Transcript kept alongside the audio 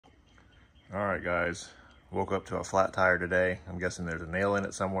All right, guys, woke up to a flat tire today. I'm guessing there's a nail in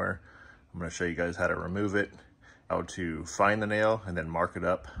it somewhere. I'm gonna show you guys how to remove it, how to find the nail, and then mark it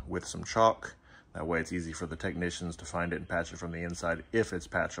up with some chalk. That way it's easy for the technicians to find it and patch it from the inside if it's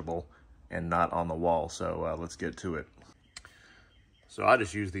patchable and not on the wall. So let's get to it. So I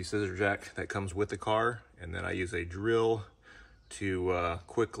just use the scissor jack that comes with the car, and then I use a drill to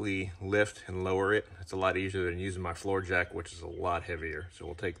quickly lift and lower it. It's a lot easier than using my floor jack, which is a lot heavier. So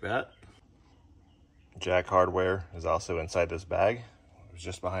we'll take that. Jack hardware is also inside this bag. It was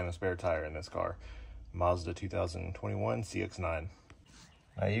just behind the spare tire in this car. Mazda 2021 CX-9.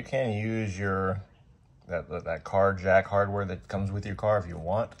 Now you can use that car jack hardware that comes with your car if you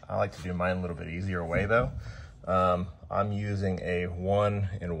want. I like to do mine a little bit easier way though. I'm using a 1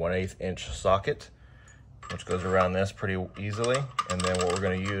 1/8 inch socket, which goes around this pretty easily. And then what we're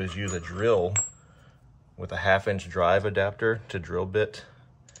going to use a drill with a 1/2 inch drive adapter to drill bit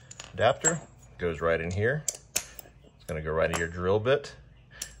adapter. Goes right in here. It's going to go right in your drill bit,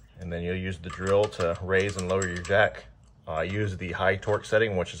 and then you'll use the drill to raise and lower your jack. I use the high torque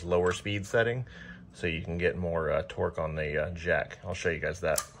setting, which is lower speed setting, so you can get more torque on the jack. I'll show you guys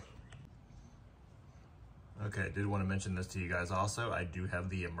that. Okay, I did want to mention this to you guys also. I do have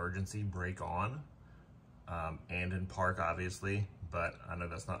the emergency brake on, and in park obviously, but I know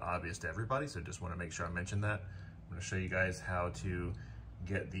that's not obvious to everybody, so just want to make sure I mention that. I'm going to show you guys how to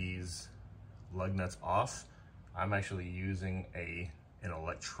get these lug nuts off. I'm actually using an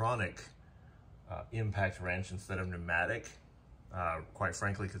electronic impact wrench instead of pneumatic, quite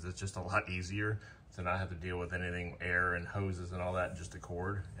frankly, because it's just a lot easier to not have to deal with anything, air and hoses and all that, just a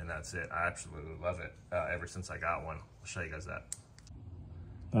cord, and that's it. I absolutely love it ever since I got one. I'll show you guys that.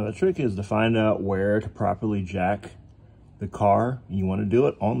 Now the trick is to find out where to properly jack the car. You want to do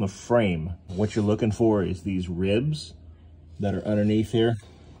it on the frame. What you're looking for is these ribs that are underneath here.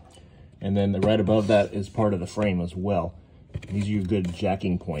 And then right above that is part of the frame as well. These are your good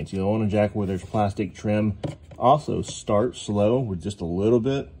jacking points. You don't want to jack where there's plastic trim. Also start slow with just a little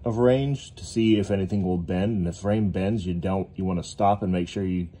bit of range to see if anything will bend. And if the frame bends, you want to stop and make sure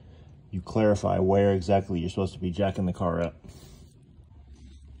you clarify where exactly you're supposed to be jacking the car up.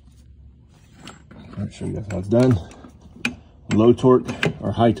 I'll show you guys how it's done. Low torque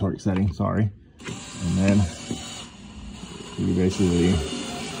or high torque setting, sorry. And then you basically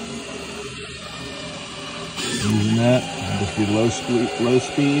using that, I'll just do low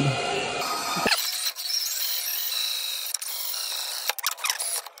speed.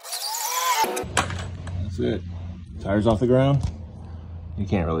 That's it. Tire's off the ground. You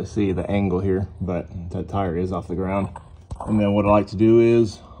can't really see the angle here, but that tire is off the ground. And then what I like to do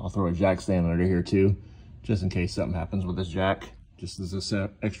is I'll throw a jack stand under here too, just in case something happens with this jack, just as an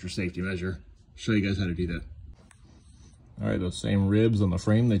extra safety measure. Show you guys how to do that. All right, those same ribs on the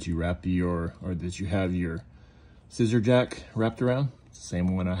frame that you have your scissor jack wrapped around, it's the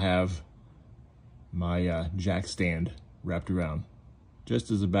same one I have my jack stand wrapped around, just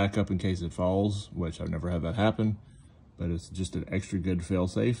as a backup in case it falls, which I've never had that happen, but it's just an extra good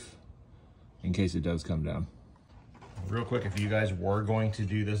fail-safe in case it does come down. Real quick, if you guys were going to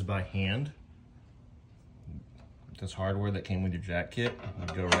do this by hand, this hardware that came with your jack kit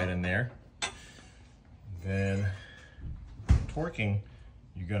would go right in there. Then torquing,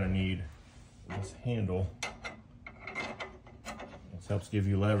 you're gonna need this handle. This helps give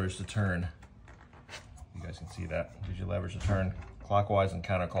you leverage to turn. You guys can see that. Gives you leverage to turn clockwise and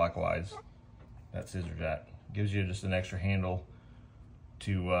counterclockwise. That scissor jack gives you just an extra handle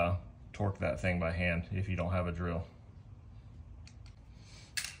to torque that thing by hand if you don't have a drill.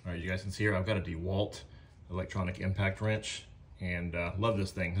 All right, you guys can see here I've got a DeWalt electronic impact wrench, and love this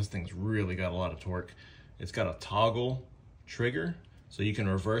thing. This thing's really got a lot of torque. It's got a toggle trigger, so you can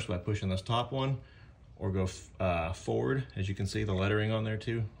reverse by pushing this top one, or go forward. As you can see, the lettering on there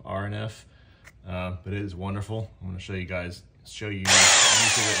too, R and F. But it is wonderful. I'm going to show you use it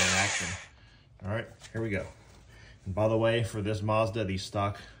in action. All right, here we go. And by the way, for this Mazda, these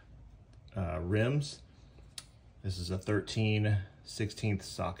stock rims, this is a 13/16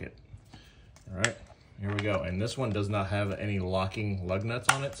 socket. All right, here we go. And this one does not have any locking lug nuts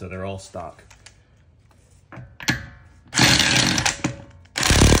on it, so they're all stock.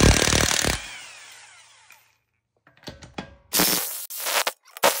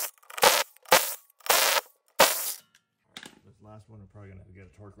 Last one, we're probably gonna have to get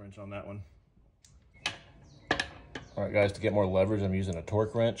a torque wrench on that one. All right, guys, to get more leverage, I'm using a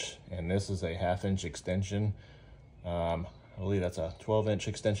torque wrench, and this is a 1/2 inch extension. I believe that's a 12-inch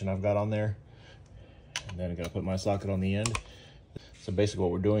extension I've got on there. And then I'm gonna put my socket on the end. So basically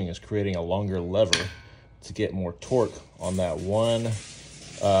what we're doing is creating a longer lever to get more torque on that one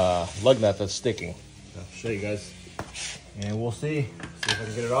lug nut that's sticking. I'll show you guys, and we'll see if I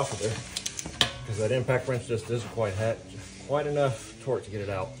can get it off of there, because that impact wrench just doesn't quite enough torque to get it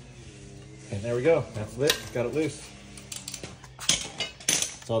out. And there we go, that's lit, got it loose.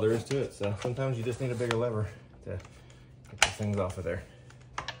 That's all there is to it. So sometimes you just need a bigger lever to get these things off of there.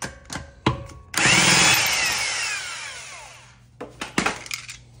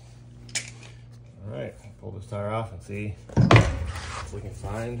 All right, pull this tire off and see if we can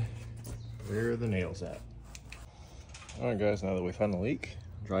find where the nail's at. All right guys, now that we found the leak,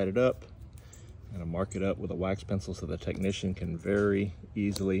 dried it up, I'm gonna mark it up with a wax pencil so the technician can very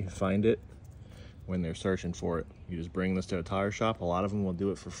easily find it when they're searching for it. You just bring this to a tire shop. A lot of them will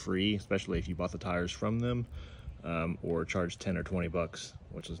do it for free, especially if you bought the tires from them, or charge 10 or 20 bucks,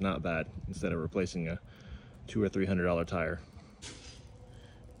 which is not bad, instead of replacing a $200 or $300 tire.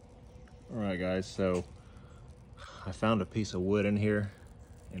 All right guys, so I found a piece of wood in here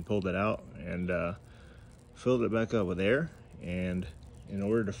and pulled it out and filled it back up with air. And in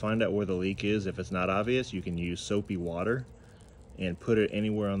order to find out where the leak is, if it's not obvious, you can use soapy water and put it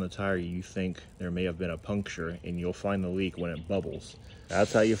anywhere on the tire you think there may have been a puncture, and you'll find the leak when it bubbles.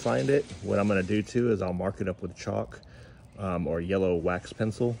 That's how you find it. What I'm gonna do too is I'll mark it up with chalk or yellow wax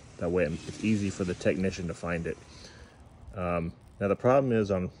pencil. That way it's easy for the technician to find it. Now the problem is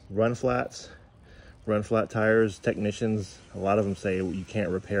on run flat tires, technicians, a lot of them say you can't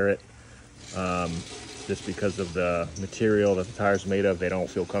repair it just because of the material that the tire's made of. They don't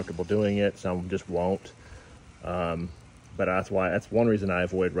feel comfortable doing it. Some just won't. But that's one reason I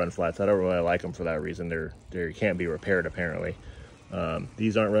avoid run flats. I don't really like them for that reason. They can't be repaired apparently.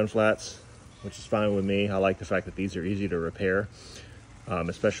 These aren't run flats, which is fine with me. I like the fact that these are easy to repair,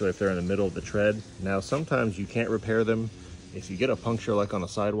 especially if they're in the middle of the tread. Now sometimes you can't repair them if you get a puncture like on the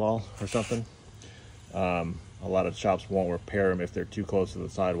sidewall or something. A lot of shops won't repair them if they're too close to the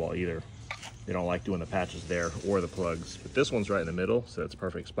sidewall either. They don't like doing the patches there or the plugs. But this one's right in the middle, so it's a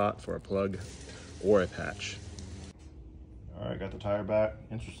perfect spot for a plug or a patch. All right, got the tire back.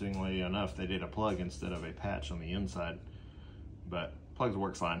 Interestingly enough, they did a plug instead of a patch on the inside, but plugs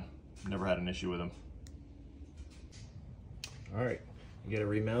work fine. Never had an issue with them. All right, get it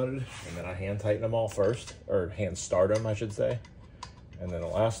remounted, and then I hand tighten them all first, or hand start them, I should say. And then the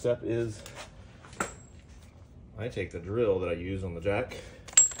last step is I take the drill that I use on the jack,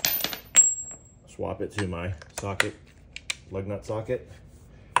 swap it to my socket, lug nut socket,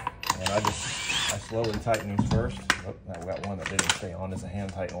 and I slowly tighten these first. Oh, I've got one that didn't stay on. It's a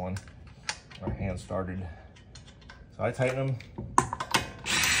hand tighten one, or hand started. So I tighten them.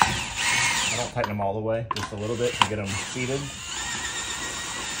 I don't tighten them all the way, just a little bit to get them seated.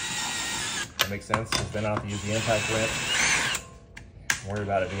 That makes sense, because then I have to use the impact wrench. Don't worry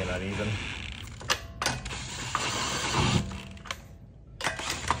about it being uneven.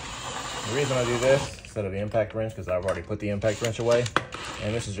 The reason I do this instead of the impact wrench, because I've already put the impact wrench away,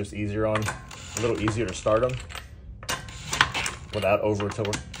 and this is just a little easier to start them without over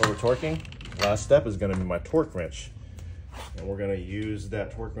torquing. Last step is going to be my torque wrench, and we're going to use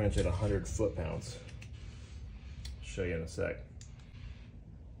that torque wrench at 100 foot-pounds. Show you in a sec.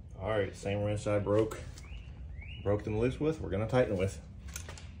 All right, same wrench I broke them loose with, we're going to tighten with,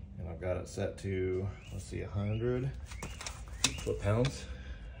 and I've got it set to, let's see, 100 foot-pounds.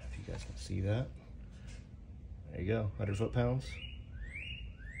 If you guys can see that, there you go, 100 foot-pounds.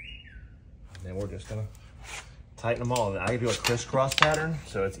 And then we're just gonna tighten them all. And I do a crisscross pattern,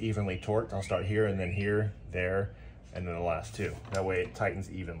 so it's evenly torqued. I'll start here, and then here, there, and then the last two. That way it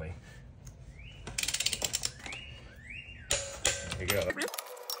tightens evenly. There you go.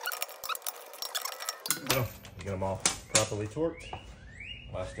 So, you get them all properly torqued.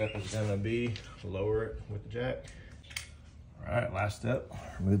 Last step is gonna be lower it with the jack. All right, last step,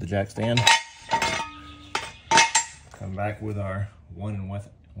 remove the jack stand. Come back with our 1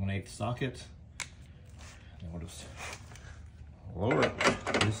 1/8 socket, and we'll just lower it.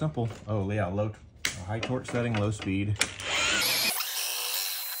 Pretty simple. Oh yeah, high torque setting, low speed.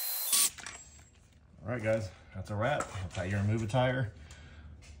 All right guys, that's a wrap. That's how you remove a tire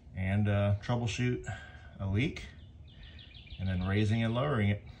and troubleshoot a leak, and then raising and lowering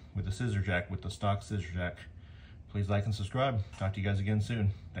it with the scissor jack, with the stock scissor jack. Please like and subscribe. Talk to you guys again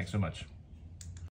soon. Thanks so much.